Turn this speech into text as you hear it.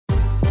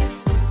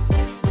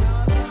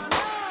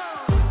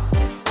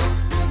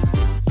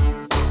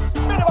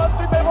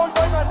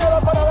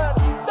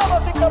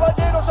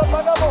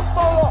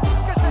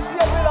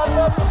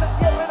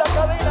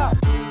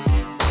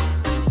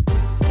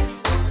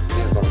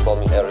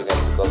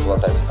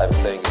what I'm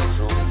saying is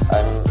true.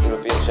 I'm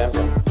European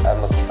champion. I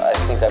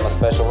think I'm a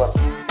special one.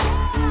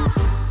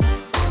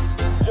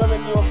 Yo me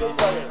equivoqué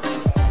esta vez,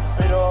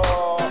 pero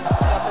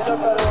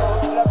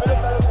la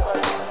pelota no se va.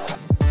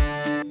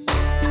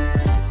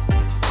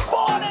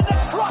 Born in the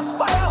cross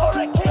by a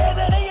hurricane,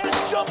 and he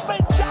is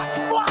jumping Jack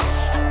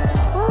Flash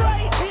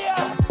right here.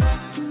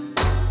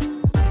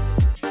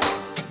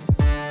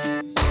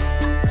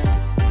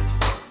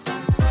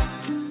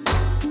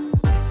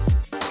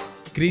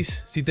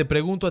 Chris, si te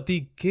pregunto a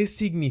ti, ¿qué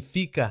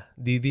significa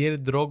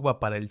Didier Drogba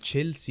para el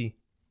Chelsea?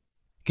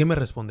 ¿Qué me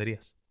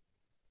responderías?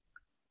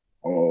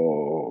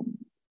 Oh,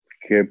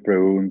 qué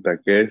pregunta.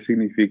 ¿Qué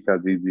significa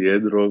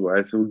Didier Drogba?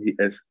 Es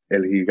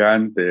el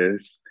gigante,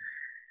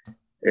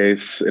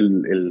 es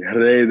el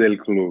rey del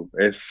club.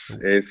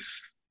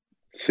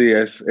 Sí,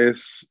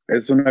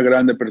 es una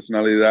grande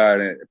personalidad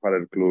para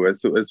el club.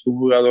 Es un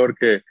jugador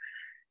que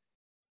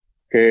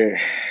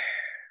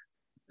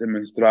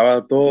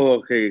demostraba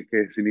todo que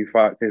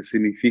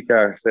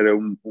significa ser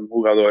un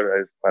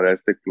jugador para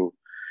este club.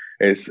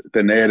 Es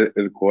tener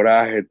el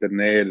coraje,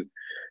 tener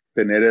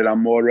el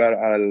amor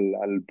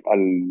al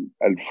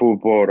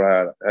fútbol,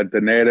 a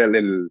tener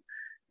el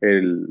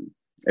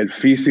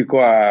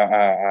físico,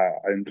 a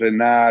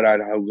entrenar,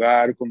 a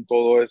jugar con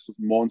todos esos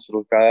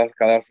monstruos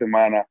cada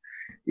semana.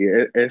 Y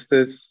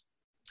este es...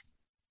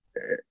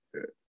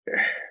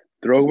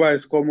 Drogba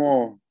es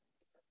como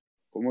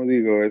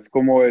digo, es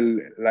como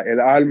el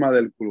alma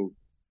del club.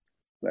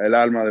 El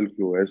alma del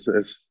club. Eso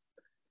es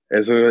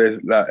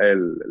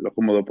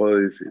como lo puedo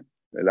decir.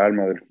 El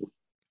alma del club.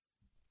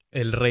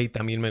 El rey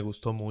también me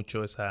gustó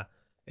mucho esa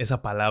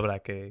palabra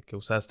que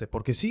usaste.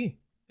 Porque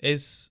sí,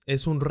 es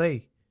un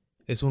rey.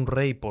 Es un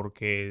rey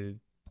porque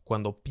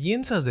cuando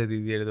piensas de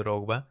Didier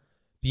Drogba,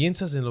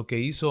 piensas en lo que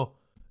hizo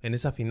en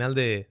esa final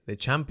de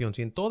Champions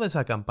y en toda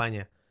esa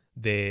campaña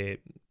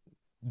de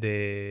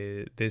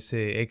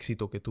ese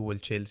éxito que tuvo el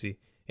Chelsea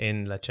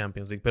en la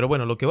Champions League. Pero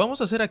bueno, lo que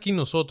vamos a hacer aquí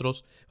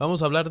nosotros,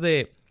 vamos a hablar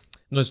de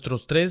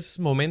nuestros 3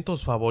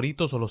 momentos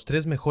favoritos o los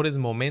 3 mejores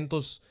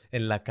momentos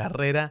en la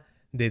carrera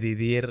de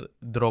Didier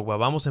Drogba.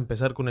 Vamos a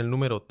empezar con el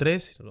número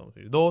 3,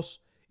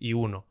 2 y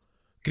 1.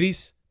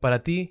 Chris,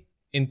 para ti,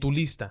 en tu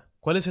lista,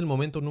 ¿cuál es el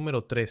momento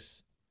número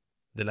 3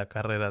 de la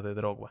carrera de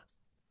Drogba?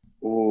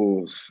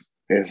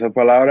 Esa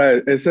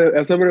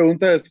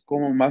pregunta es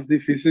como más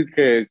difícil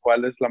que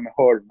cuál es la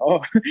mejor,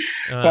 ¿no?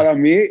 Para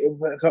mí,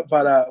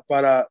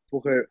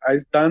 porque hay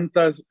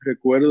tantos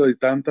recuerdos y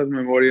tantas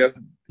memorias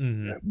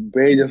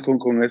bellas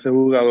con ese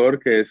jugador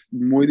que es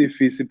muy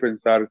difícil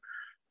pensar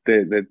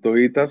de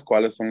toditas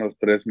cuáles son los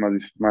 3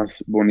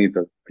 más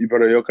bonitas.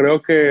 Pero yo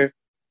creo que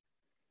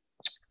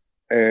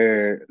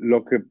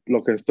lo que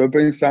estoy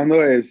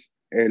pensando es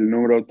el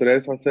número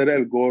 3 va a ser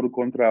el gol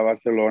contra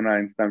Barcelona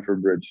en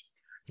Stamford Bridge.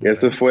 Okay.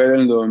 Ese fue en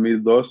el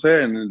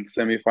 2012 en el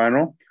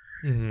semifinal.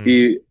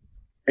 Y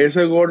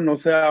ese gol no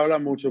se habla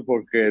mucho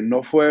porque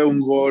no fue un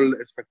gol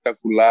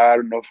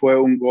espectacular, no fue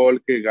un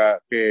gol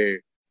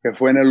que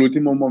fue en el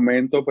último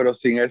momento, pero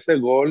sin ese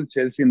gol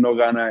Chelsea no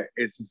gana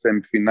ese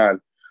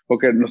semifinal.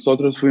 Porque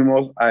nosotros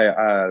fuimos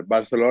a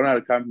Barcelona,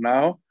 al Camp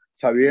Nou,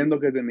 sabiendo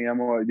que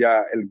teníamos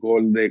ya el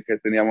gol que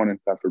teníamos en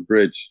Stamford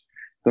Bridge.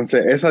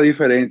 Entonces, esa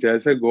diferencia,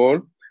 ese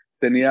gol,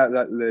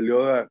 le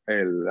dio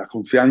la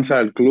confianza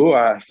al club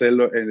a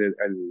hacerlo, a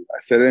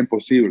hacer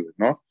imposible,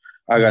 ¿no?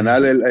 A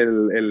ganar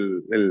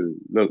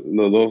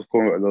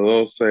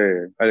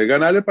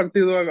ganar el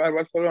partido a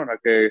Barcelona,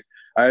 que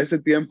a ese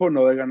tiempo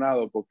no he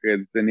ganado,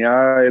 porque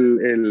tenía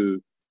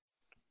el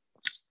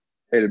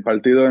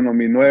partido de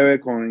 2009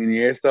 con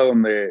Iniesta,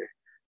 donde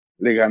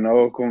le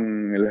ganó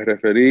con el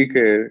referí,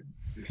 que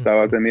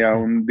tenía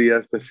un día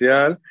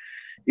especial.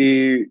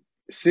 Y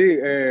sí,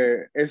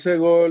 ese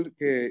gol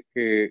que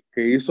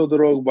hizo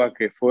Drogba,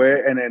 que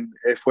fue en el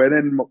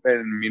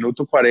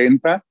minuto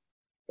 40,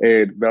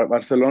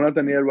 Barcelona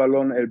tenía el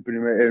balón el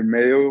primer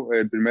medio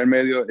el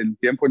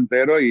tiempo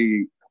entero,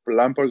 y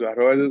Lampard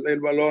agarró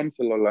el balón,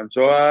 se lo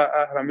lanzó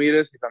a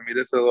Ramírez, y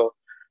Ramírez se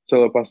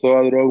lo pasó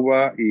a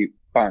Drogba y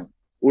 ¡pam!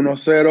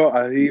 1-0,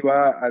 ahí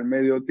va al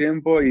medio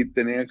tiempo y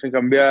tenían que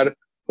cambiar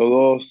los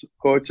 2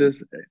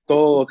 coches,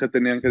 todo lo que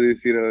tenían que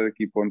decir al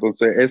equipo.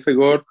 Entonces ese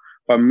gol,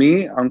 para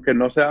mí, aunque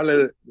no se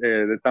hable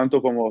de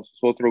tanto como sus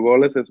otros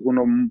goles, es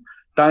uno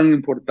tan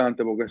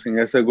importante, porque sin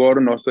ese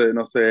gol no se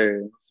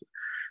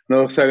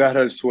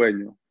agarra el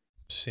sueño.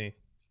 Sí,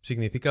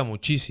 significa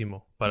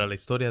muchísimo para la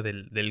historia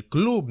del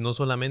club, no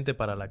solamente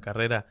para la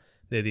carrera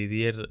de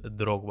Didier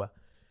Drogba.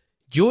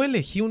 Yo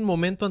elegí un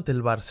momento ante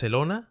el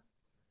Barcelona,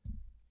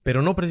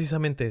 pero no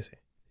precisamente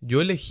ese.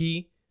 Yo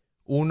elegí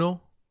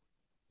uno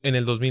en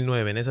el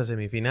 2009, en esa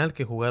semifinal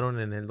que jugaron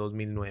en el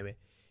 2009.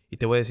 Y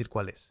te voy a decir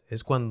cuál es.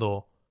 Es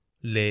cuando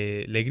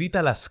le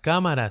grita a las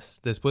cámaras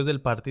después del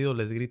partido,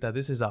 les grita,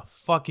 "This is a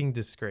fucking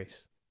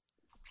disgrace".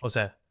 O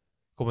sea,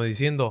 como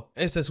diciendo,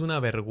 esta es una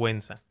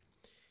vergüenza.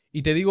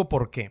 Y te digo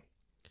por qué.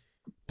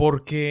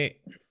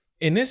 Porque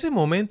en ese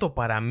momento,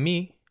 para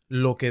mí,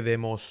 lo que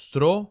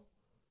demostró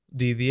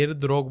Didier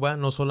Drogba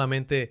no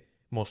solamente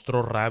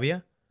mostró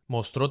rabia,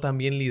 mostró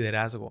también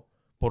liderazgo.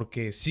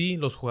 porque sí,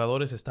 los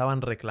jugadores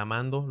estaban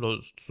reclamando,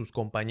 sus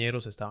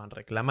compañeros estaban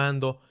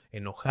reclamando,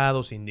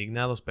 enojados,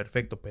 indignados,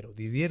 perfecto, pero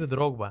Didier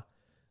Drogba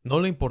no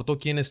le importó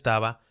quién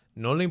estaba,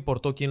 no le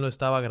importó quién lo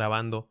estaba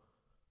grabando.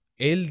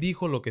 Él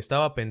dijo lo que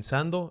estaba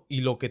pensando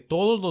y lo que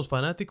todos los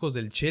fanáticos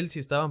del Chelsea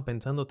estaban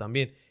pensando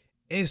también.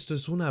 Esto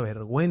es una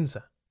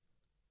vergüenza.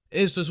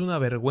 Esto es una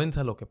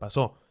vergüenza lo que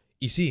pasó.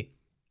 Y sí,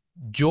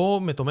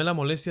 yo me tomé la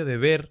molestia de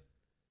ver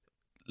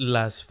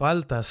las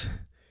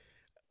faltas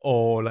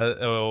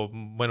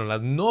bueno,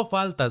 las no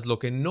faltas, lo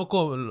que no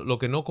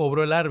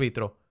cobró el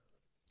árbitro.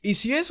 Y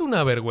sí es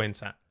una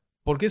vergüenza,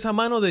 porque esa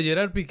mano de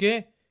Gerard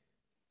Piqué,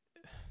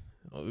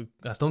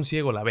 hasta un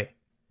ciego la ve.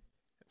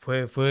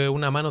 Fue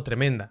una mano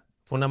tremenda,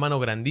 fue una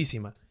mano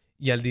grandísima.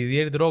 Y al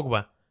Didier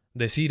Drogba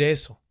decir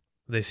eso,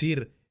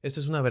 decir, esto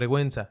es una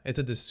vergüenza,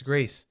 esto es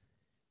disgrace,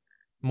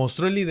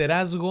 mostró el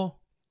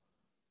liderazgo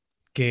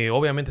que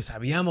obviamente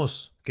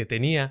sabíamos que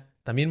tenía,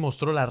 también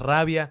mostró la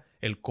rabia,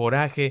 el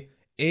coraje.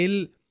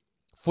 Él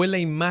fue la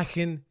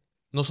imagen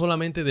no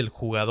solamente del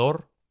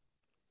jugador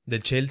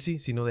del Chelsea,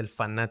 sino del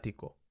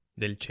fanático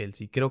del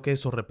Chelsea. Creo que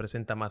eso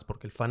representa más,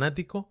 porque el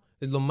fanático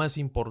es lo más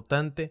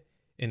importante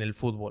en el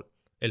fútbol.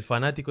 El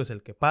fanático es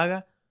el que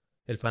paga,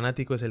 el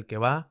fanático es el que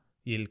va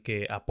y el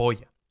que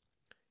apoya.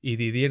 Y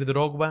Didier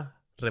Drogba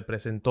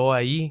representó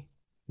ahí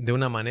de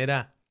una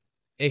manera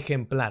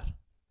ejemplar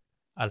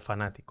al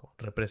fanático.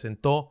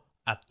 Representó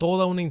a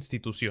toda una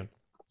institución.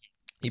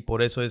 Y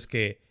por eso es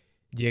que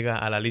llega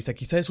a la lista.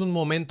 Quizá es un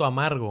momento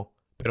amargo,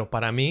 pero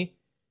para mí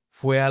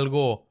fue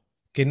algo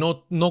que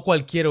no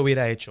cualquiera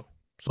hubiera hecho.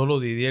 Solo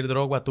Didier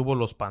Drogba tuvo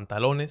los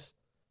pantalones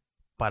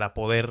para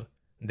poder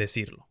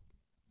decirlo.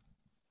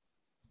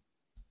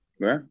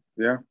 Yeah.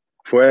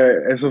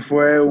 Eso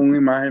fue una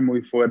imagen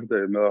muy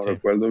fuerte, me lo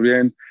recuerdo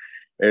bien.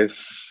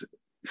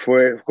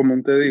 Fue,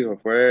 como te digo,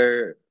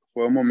 fue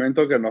un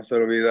momento que no se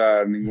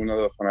olvida a ninguno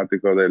de los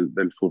fanáticos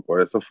del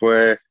fútbol. Eso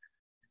fue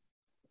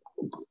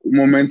un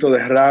momento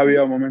de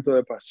rabia, un momento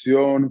de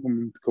pasión,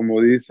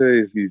 como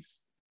dice, sí,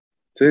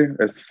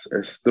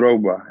 es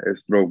Drogba.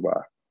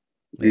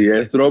 Y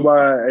es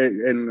Drogba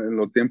en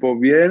los tiempos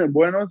bien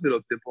buenos y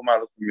los tiempos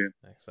malos también.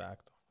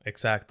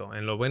 Exacto,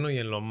 en lo bueno y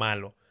en lo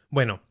malo.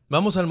 Bueno,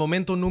 vamos al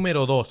momento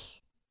número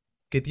 2.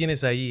 ¿Qué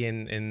tienes ahí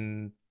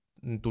en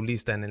tu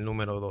lista en el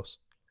número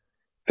 2?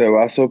 Te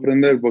va a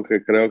sorprender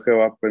porque creo que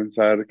vas a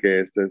pensar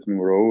que este es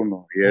número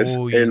 1. Y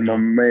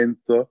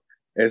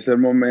es el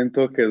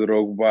momento que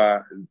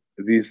Drogba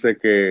dice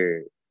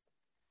que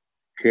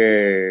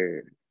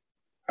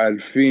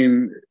al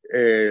fin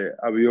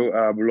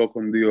habló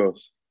con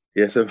Dios.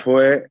 Y ese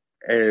fue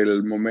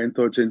el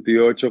momento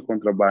 88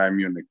 contra Bayern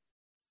Múnich.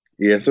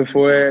 Y ese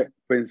fue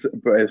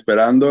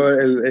esperando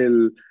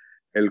el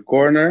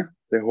corner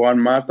de Juan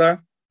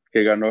Mata,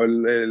 que ganó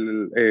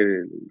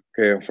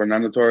que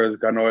Fernando Torres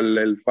ganó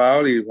el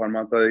foul y Juan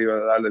Mata iba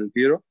a darle el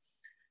tiro.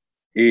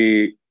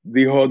 Y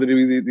dijo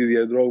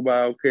Didier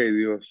Drogba, ok,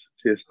 Dios,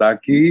 si está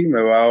aquí,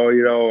 me va a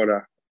oír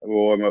ahora,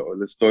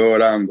 le estoy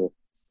orando.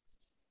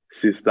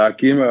 Si está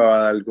aquí, me va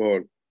a dar el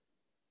gol.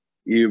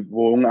 Y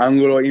por un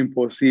ángulo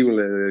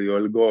imposible le dio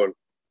el gol.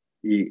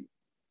 Y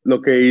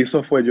lo que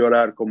hizo fue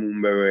llorar como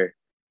un bebé.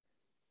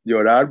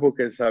 Llorar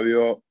porque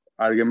sabió,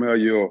 alguien me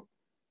oyó.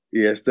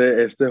 Y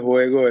este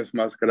juego es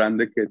más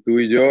grande que tú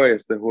y yo.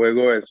 Este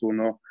juego es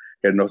uno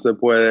que no se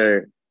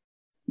puede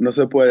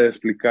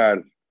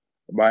explicar.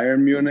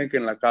 Bayern Múnich,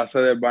 en la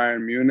casa de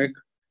Bayern Múnich,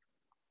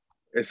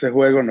 ese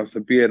juego no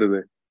se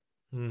pierde.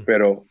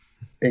 Pero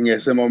en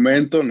ese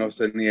momento no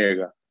se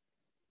niega.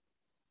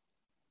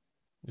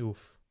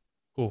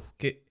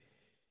 Que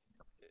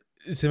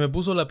se me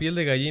puso la piel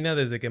de gallina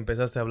desde que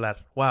empezaste a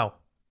hablar. Wow.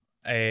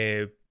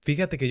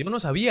 Fíjate que yo no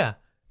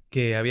sabía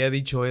que había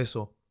dicho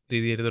eso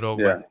Didier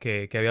Drogba,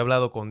 que había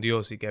hablado con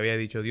Dios y que había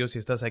dicho, Dios, si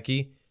estás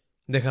aquí,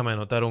 déjame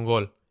anotar un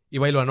gol. Y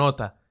va y lo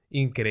anota.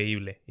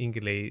 Increíble.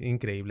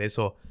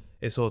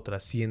 Eso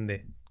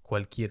trasciende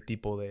cualquier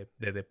tipo de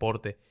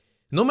deporte.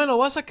 No me lo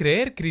vas a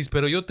creer, Chris,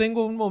 pero yo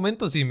tengo un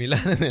momento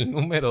similar en el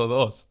número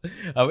 2.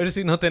 A ver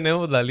si no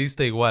tenemos la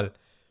lista igual.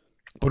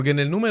 Porque en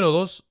el número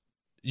 2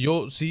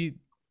 yo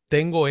sí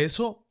tengo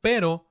eso,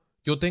 pero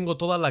yo tengo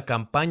toda la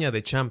campaña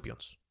de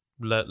Champions.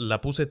 La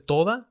puse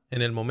toda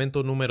en el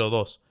momento número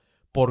 2.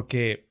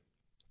 Porque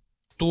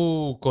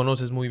tú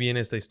conoces muy bien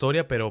esta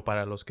historia, pero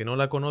para los que no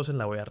la conocen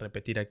la voy a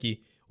repetir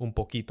aquí un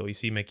poquito. Y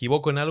si me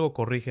equivoco en algo,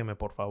 corrígeme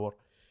por favor.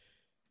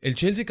 El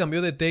Chelsea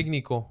cambió de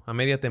técnico a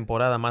media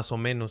temporada más o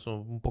menos, o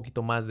un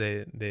poquito más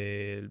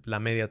de la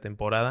media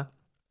temporada.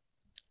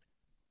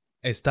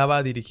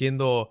 Estaba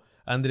dirigiendo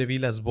André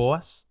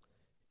Villas-Boas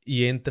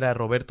y entra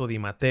Roberto Di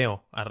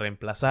Matteo a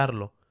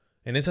reemplazarlo.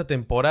 En esa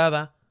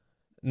temporada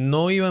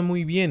no iba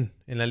muy bien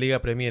en la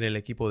Liga Premier el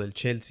equipo del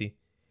Chelsea,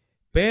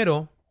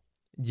 pero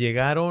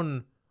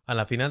llegaron a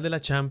la final de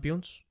la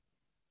Champions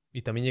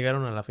y también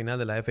llegaron a la final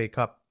de la FA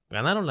Cup.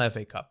 Ganaron la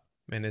FA Cup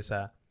en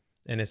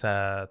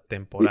esa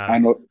temporada.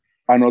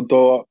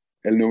 Anotó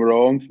el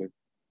número 11.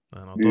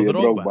 Anotó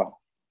Drogba.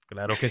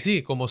 Claro que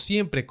sí, como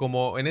siempre,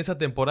 como en esa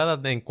temporada,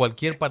 en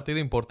cualquier partido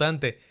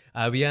importante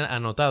había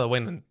anotado,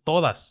 bueno, en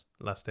todas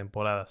las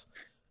temporadas,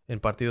 en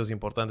partidos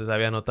importantes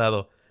había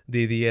anotado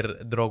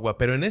Didier Drogba,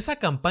 pero en esa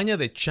campaña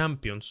de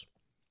Champions,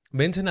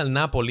 vencen al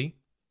Napoli,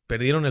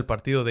 perdieron el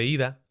partido de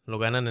ida, lo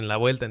ganan en la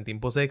vuelta en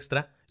tiempos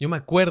extra. Yo me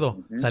acuerdo,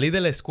 Ujú. salí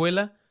de la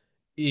escuela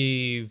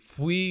y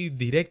fui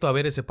directo a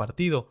ver ese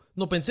partido.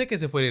 No pensé que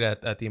se fuera a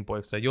ir a tiempo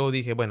extra. Yo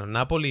dije, bueno,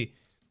 Napoli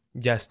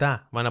ya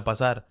está, van a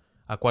pasar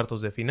a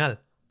cuartos de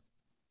final.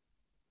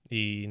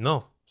 Y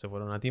no, se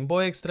fueron a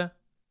tiempo extra.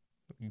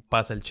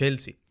 Pasa el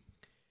Chelsea.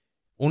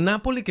 Un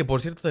Napoli que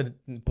por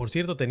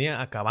cierto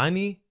tenía a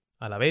Cavani,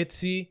 a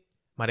Lavezzi,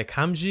 Marek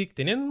Hamšík.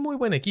 Tenían un muy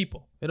buen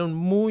equipo. Era un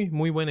muy,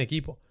 muy buen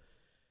equipo.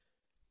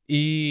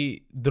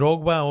 Y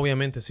Drogba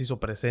obviamente se hizo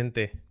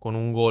presente con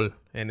un gol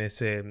en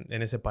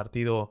ese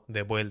partido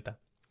de vuelta.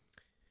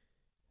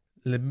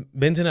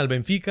 Vencen al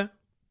Benfica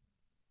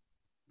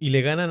y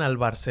le ganan al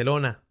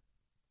Barcelona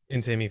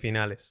en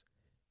semifinales.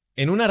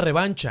 En una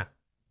revancha.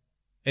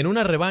 En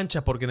una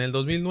revancha, porque en el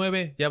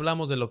 2009 ya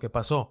hablamos de lo que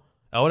pasó.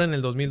 Ahora en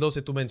el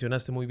 2012 tú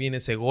mencionaste muy bien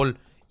ese gol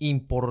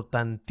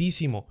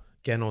importantísimo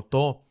que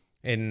anotó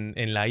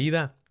en la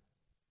ida.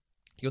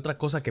 Y otra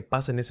cosa que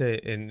pasa en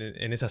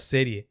esa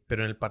serie,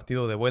 pero en el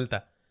partido de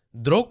vuelta.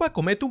 Drogba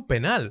comete un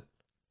penal.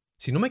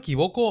 Si no me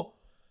equivoco,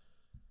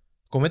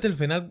 comete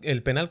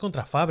el penal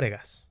contra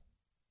Fábregas.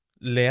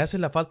 Le hace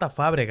la falta a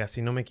Fábregas,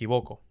 si no me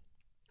equivoco.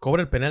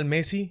 Cobra el penal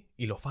Messi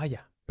y lo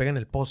falla. Pega en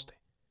el poste.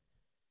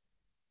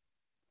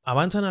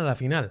 Avanzan a la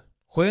final.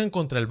 Juegan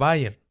contra el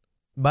Bayern.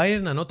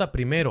 Bayern anota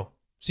primero.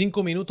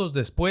 5 minutos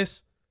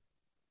después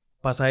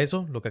pasa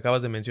eso, lo que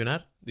acabas de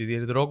mencionar.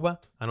 Didier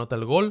Drogba anota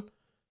el gol.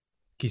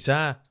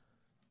 Quizá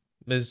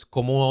es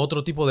como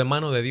otro tipo de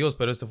mano de Dios,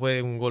 pero este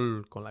fue un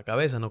gol con la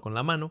cabeza, no con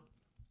la mano.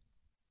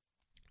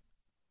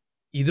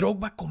 Y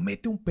Drogba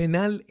comete un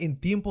penal en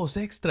tiempos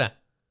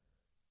extra.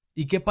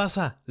 ¿Y qué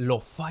pasa? Lo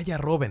falla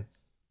Robben.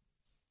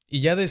 Y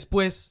ya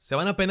después se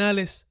van a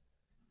penales.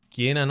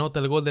 ¿Quién anota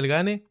el gol del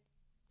Gane?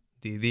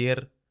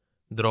 Didier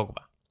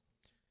Drogba.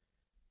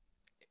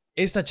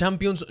 Esta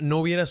Champions no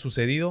hubiera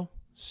sucedido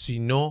si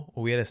no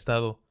hubiera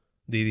estado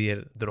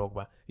Didier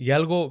Drogba. Y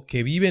algo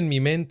que vive en mi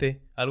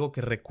mente, algo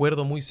que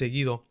recuerdo muy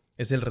seguido,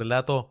 es el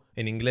relato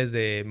en inglés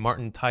de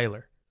Martin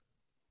Tyler.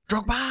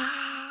 ¡Drogba!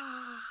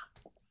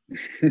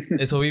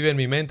 Eso vive en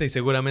mi mente y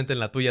seguramente en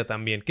la tuya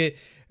también.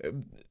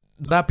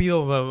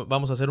 Rápido,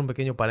 vamos a hacer un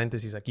pequeño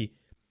paréntesis aquí.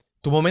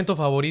 ¿Tu momento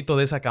favorito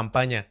de esa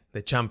campaña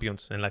de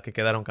Champions en la que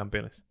quedaron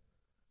campeones?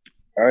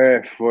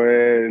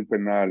 Fue el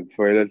penal,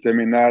 fue el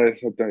terminar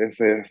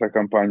esa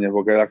campaña,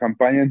 porque la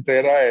campaña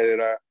entera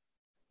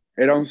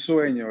era un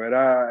sueño,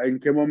 era en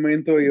qué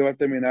momento iba a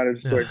terminar el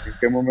sueño, en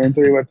qué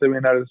momento iba a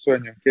terminar el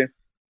sueño,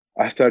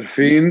 hasta el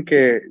fin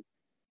que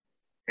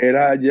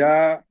era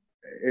ya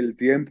el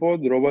tiempo,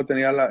 Drogba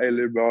tenía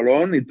el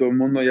balón y todo el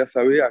mundo ya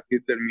sabía,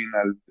 aquí termina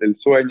el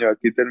sueño,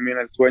 aquí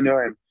termina el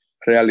sueño en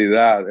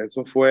realidad.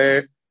 Eso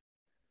fue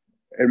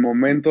el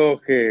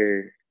momento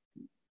que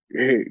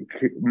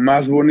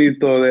más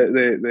bonito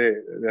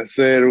de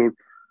ser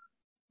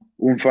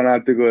un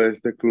fanático de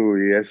este club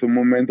y es un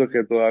momento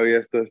que todavía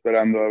estoy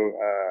esperando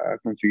a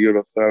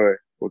conseguirlo otra vez,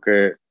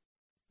 porque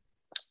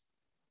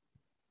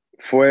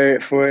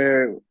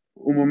fue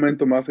un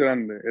momento más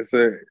grande.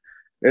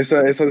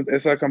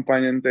 Esa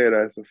campaña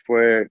entera, eso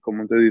fue,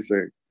 como te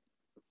dice,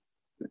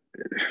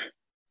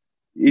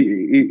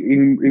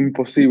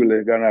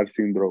 imposible ganar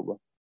sin Drogba.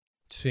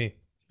 Sí,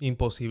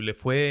 imposible.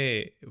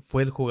 Fue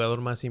el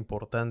jugador más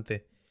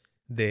importante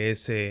de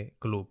ese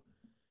club.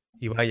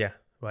 Y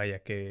vaya,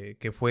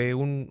 que fue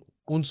un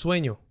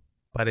sueño.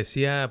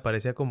 Parecía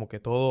como que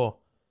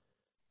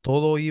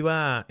todo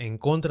iba en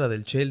contra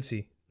del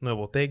Chelsea.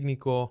 Nuevo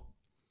técnico,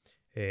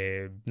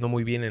 no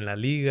muy bien en la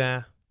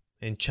liga,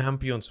 en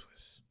Champions,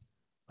 pues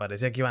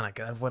parecía que iban a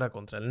quedar fuera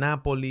contra el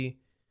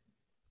Napoli.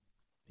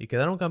 Y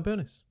quedaron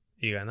campeones.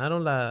 Y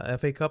ganaron la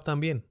FA Cup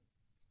también.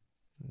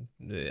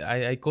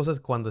 Hay cosas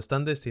cuando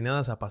están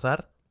destinadas a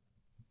pasar.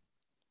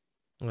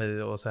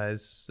 O sea,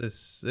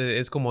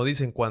 es como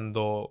dicen,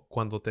 cuando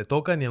te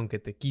tocan y aunque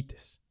te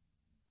quites.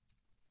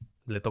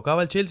 Le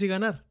tocaba al Chelsea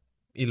ganar.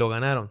 Y lo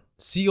ganaron.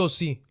 Sí o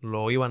sí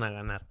lo iban a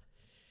ganar.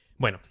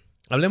 Bueno,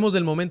 hablemos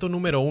del momento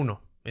número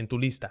 1 en tu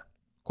lista.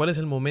 ¿Cuál es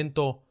el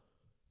momento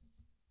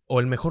o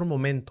el mejor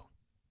momento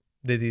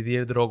de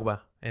Didier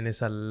Drogba en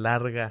esa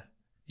larga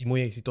y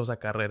muy exitosa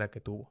carrera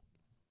que tuvo?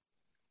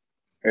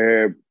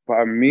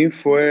 Para mí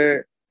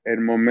fue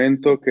el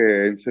momento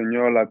que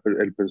enseñó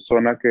el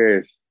persona que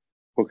es,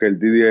 porque el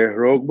Didier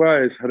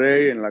Drogba es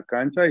rey en la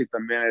cancha y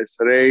también es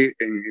rey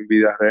en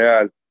vida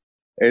real.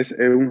 Es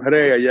un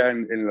rey allá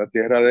en la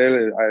tierra de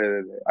él,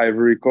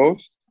 Ivory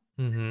Coast,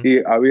 Ujú.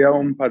 y había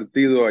un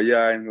partido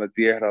allá en la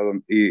tierra donde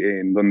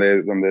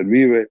él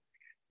vive,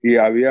 y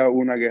había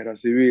una guerra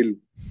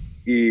civil,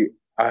 y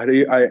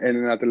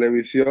en la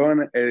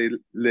televisión,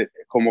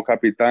 como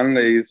capitán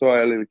le hizo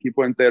al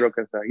equipo entero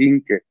que se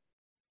ahinque,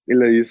 y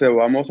le dice,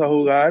 vamos a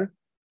jugar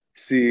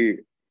si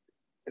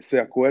se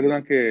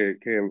acuerdan que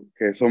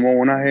somos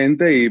una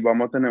gente y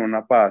vamos a tener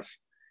una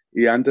paz.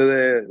 Y antes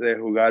de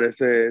jugar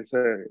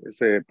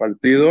ese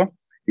partido,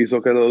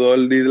 hizo que los dos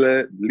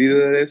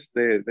líderes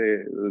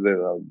de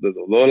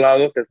los dos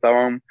lados que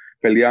estaban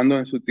peleando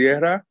en su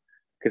tierra,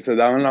 que se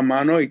daban la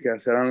mano y que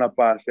hicieran la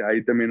paz. Y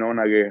ahí terminó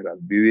una guerra.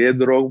 Didier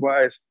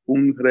Drogba es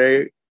un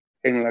rey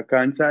en la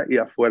cancha y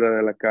afuera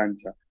de la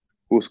cancha,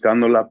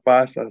 buscando la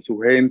paz a su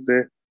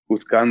gente,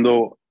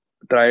 buscando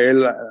traer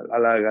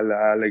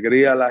la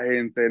alegría a la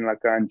gente en la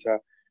cancha.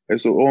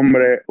 Es un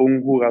hombre,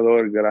 un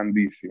jugador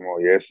grandísimo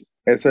y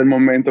es el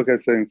momento que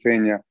se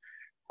enseña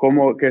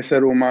qué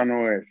ser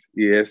humano es.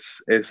 Y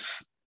es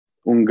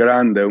un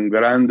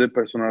grande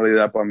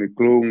personalidad para mi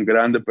club, un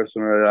grande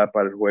personalidad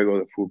para el juego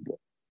de fútbol.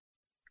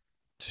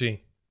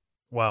 Sí,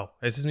 wow,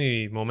 ese es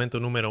mi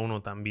momento número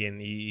uno también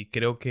y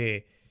creo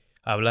que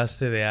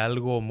hablaste de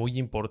algo muy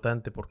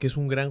importante porque es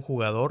un gran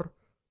jugador,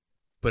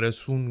 pero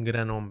es un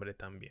gran hombre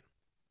también.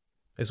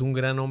 Es un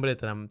gran hombre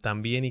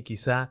también y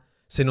quizá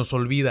se nos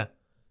olvida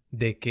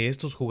de que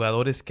estos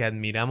jugadores que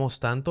admiramos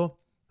tanto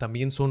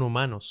también son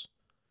humanos.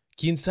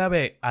 Quién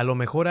sabe, a lo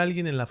mejor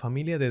alguien en la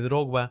familia de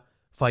Drogba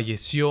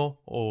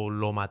falleció o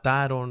lo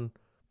mataron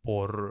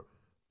por,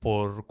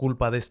 por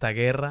culpa de esta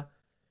guerra.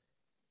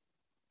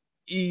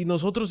 Y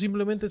nosotros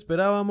simplemente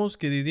esperábamos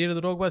que Didier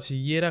Drogba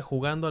siguiera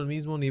jugando al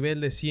mismo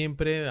nivel de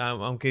siempre,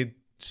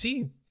 aunque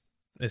sí,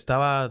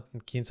 estaba,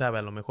 quién sabe,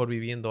 a lo mejor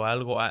viviendo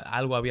algo,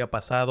 algo había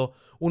pasado,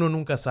 uno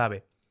nunca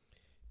sabe.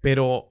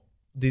 Pero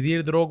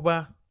Didier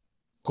Drogba,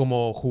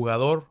 como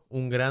jugador,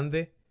 un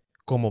grande,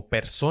 como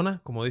persona,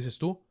 como dices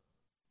tú,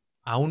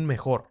 aún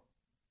mejor,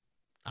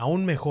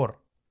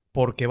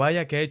 porque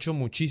vaya que ha hecho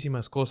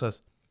muchísimas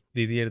cosas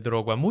Didier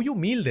Drogba, muy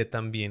humilde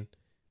también,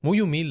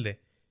 muy humilde,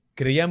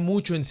 creía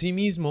mucho en sí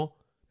mismo,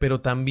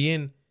 pero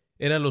también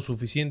era lo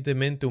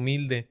suficientemente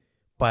humilde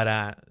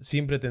para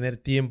siempre tener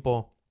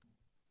tiempo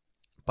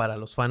para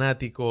los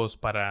fanáticos,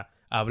 para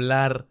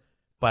hablar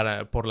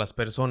por las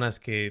personas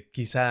que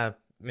quizá,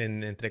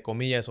 entre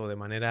comillas o de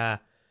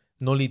manera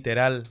no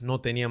literal,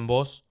 no tenían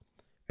voz.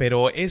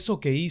 Pero eso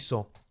que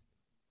hizo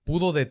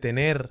pudo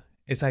detener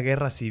esa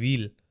guerra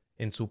civil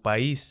en su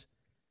país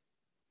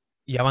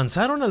y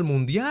avanzaron al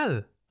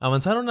Mundial.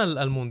 Avanzaron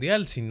al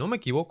Mundial, si no me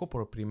equivoco,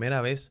 por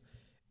primera vez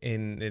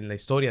en la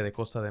historia de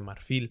Costa de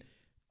Marfil.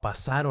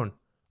 Pasaron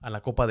a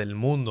la Copa del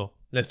Mundo.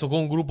 Les tocó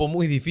un grupo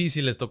muy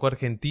difícil, les tocó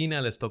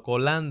Argentina, les tocó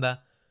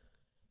Holanda.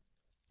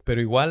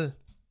 Pero igual,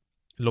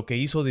 lo que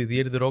hizo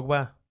Didier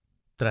Drogba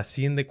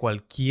trasciende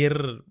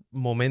cualquier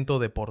momento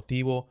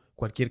deportivo,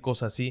 cualquier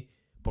cosa así,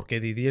 porque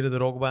Didier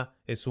Drogba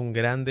es un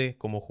grande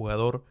como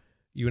jugador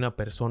y una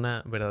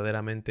persona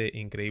verdaderamente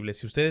increíble.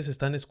 Si ustedes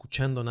están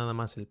escuchando nada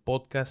más el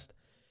podcast,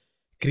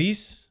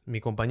 Chris,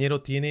 mi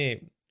compañero,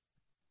 tiene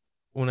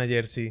una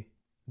jersey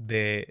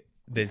del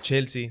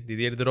Chelsea,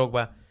 Didier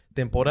Drogba,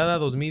 temporada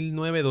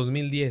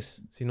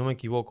 2009-2010, si no me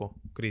equivoco,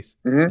 Chris.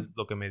 Es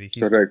lo que me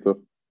dijiste.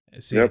 Correcto.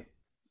 Sí. Yep.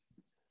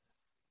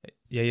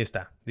 Y ahí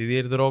está.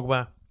 Didier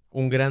Drogba,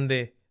 un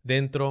grande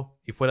dentro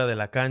y fuera de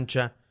la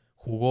cancha.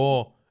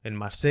 Jugó en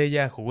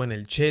Marsella, jugó en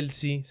el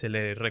Chelsea. Se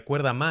le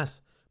recuerda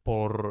más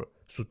por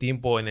su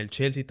tiempo en el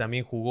Chelsea.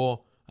 También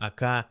jugó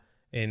acá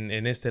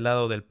en este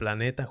lado del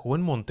planeta. Jugó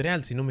en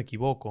Montreal, si no me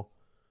equivoco.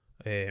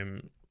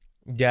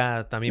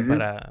 Ya también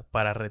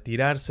para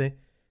retirarse.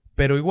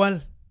 Pero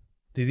igual,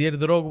 Didier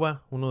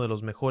Drogba, uno de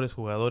los mejores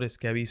jugadores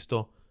que ha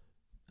visto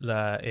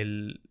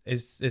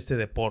este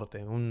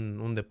deporte,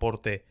 un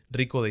deporte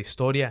rico de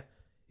historia,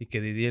 y que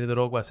Didier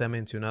Drogba se ha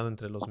mencionado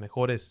entre los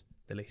mejores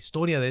de la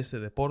historia de este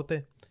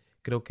deporte,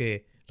 creo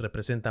que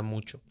representa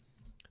mucho.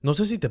 No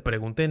sé si te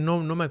pregunté,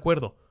 no me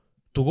acuerdo,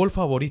 ¿tu gol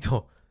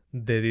favorito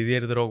de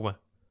Didier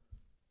Drogba?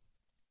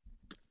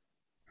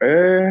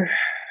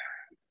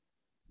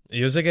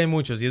 Yo sé que hay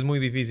muchos y es muy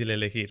difícil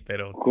elegir,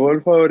 pero...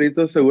 Gol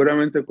favorito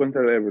seguramente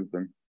contra el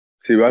Everton.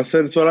 Si va a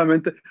ser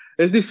solamente...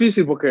 Es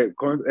difícil porque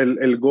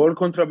el gol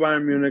contra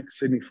Bayern Múnich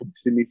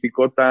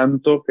significó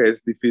tanto que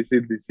es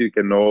difícil decir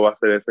que no va a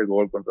ser ese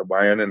gol contra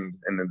Bayern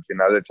en el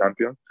final de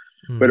Champions.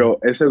 Pero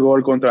ese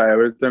gol contra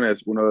Everton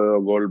es uno de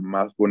los goles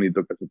más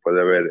bonitos que se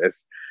puede ver.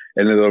 Es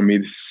en el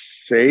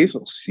 2006 o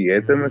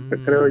 2007,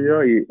 creo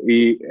yo,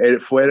 y él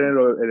fue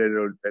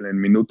en el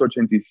minuto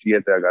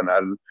 87 a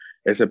ganar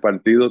ese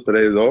partido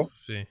 3-2,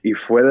 sí. Y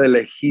fue de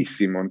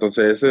lejísimo.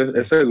 Entonces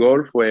ese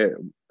gol fue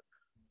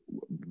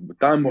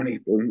tan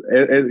bonito.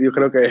 Yo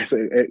creo que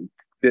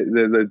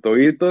de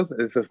toditos,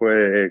 ese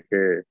fue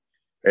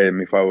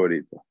mi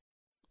favorito.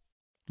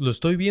 Lo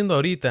estoy viendo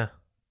ahorita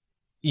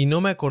y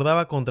no me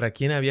acordaba contra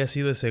quién había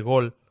sido ese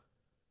gol.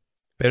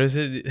 Pero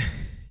ese...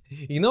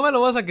 y no me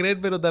lo vas a creer,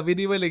 pero también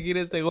iba a elegir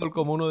este gol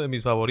como uno de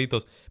mis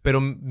favoritos.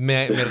 Pero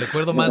me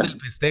recuerdo más del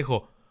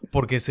festejo,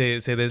 porque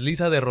se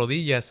desliza de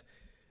rodillas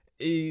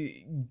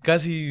y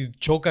casi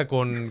choca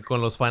con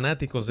los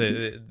fanáticos.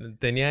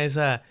 Tenía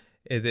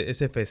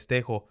ese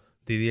festejo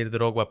Didier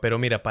Drogba. Pero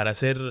mira, para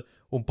ser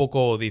un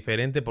poco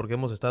diferente, porque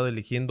hemos estado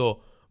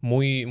eligiendo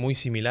muy, muy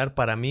similar,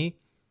 para mí,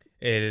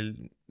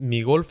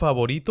 mi gol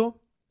favorito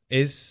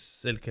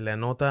es el que le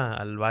anota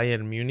al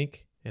Bayern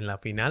Múnich en la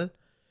final.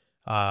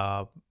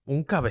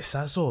 Un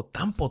cabezazo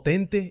tan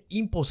potente,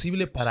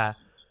 imposible para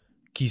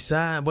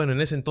quizá, bueno,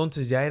 en ese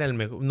entonces ya era el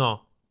mejor,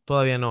 no,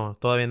 todavía no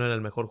era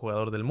el mejor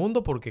jugador del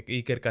mundo porque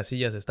Iker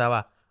Casillas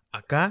estaba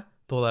acá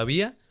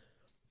todavía.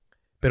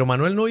 Pero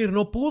Manuel Neuer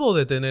no pudo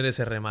detener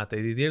ese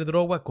remate. Didier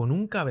Drogba, con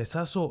un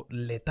cabezazo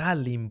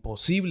letal,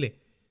 imposible,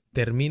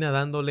 termina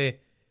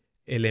dándole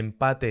el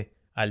empate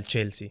al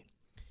Chelsea.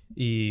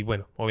 Y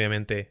bueno,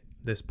 obviamente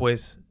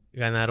después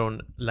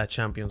ganaron la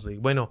Champions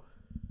League. Bueno,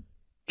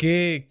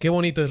 qué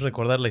bonito es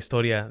recordar la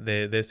historia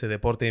de este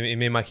deporte. Y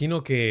me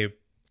imagino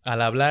que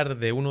al hablar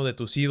de uno de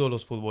tus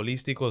ídolos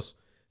futbolísticos,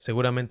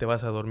 seguramente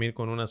vas a dormir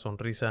con una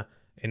sonrisa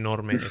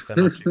enorme esta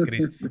noche,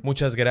 Chris.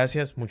 Muchas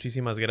gracias,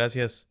 muchísimas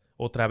gracias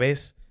otra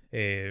vez.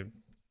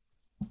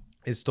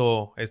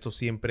 Esto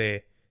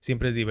siempre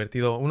es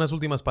divertido. Unas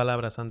últimas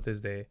palabras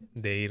antes de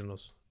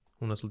irnos.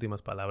 Unas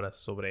últimas palabras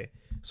sobre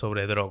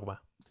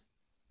Drogba.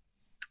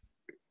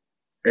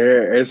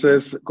 Ese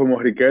es como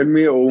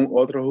Riquelme o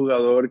otro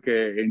jugador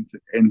que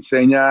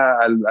enseña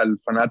al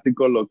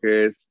fanático lo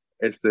que es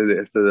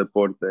este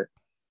deporte.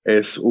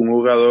 Es un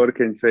jugador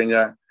que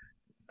enseña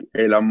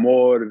el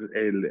amor,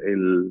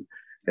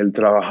 el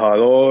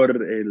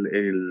trabajador,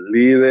 el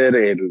líder,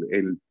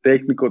 el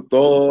técnico,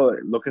 todo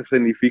lo que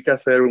significa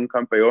ser un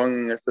campeón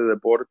en este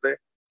deporte,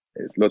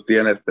 lo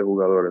tiene este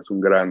jugador, es un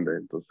grande.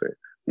 Entonces,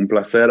 un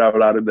placer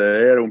hablar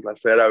de él, un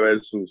placer ver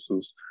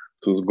sus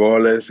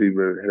goles y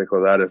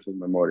recordar esas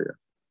memorias.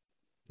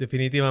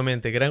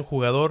 Definitivamente, gran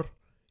jugador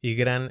y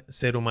gran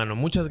ser humano.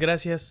 Muchas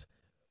gracias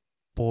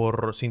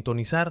por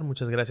sintonizar,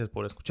 muchas gracias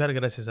por escuchar,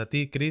 gracias a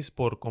ti, Chris,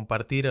 por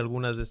compartir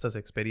algunas de estas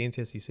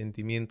experiencias y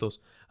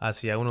sentimientos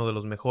hacia uno de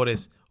los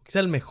mejores, quizá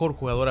el mejor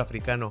jugador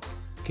africano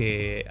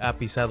que ha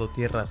pisado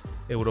tierras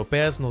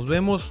europeas. Nos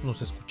vemos,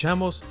 nos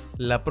escuchamos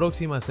la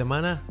próxima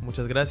semana.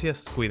 Muchas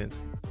gracias,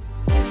 cuídense.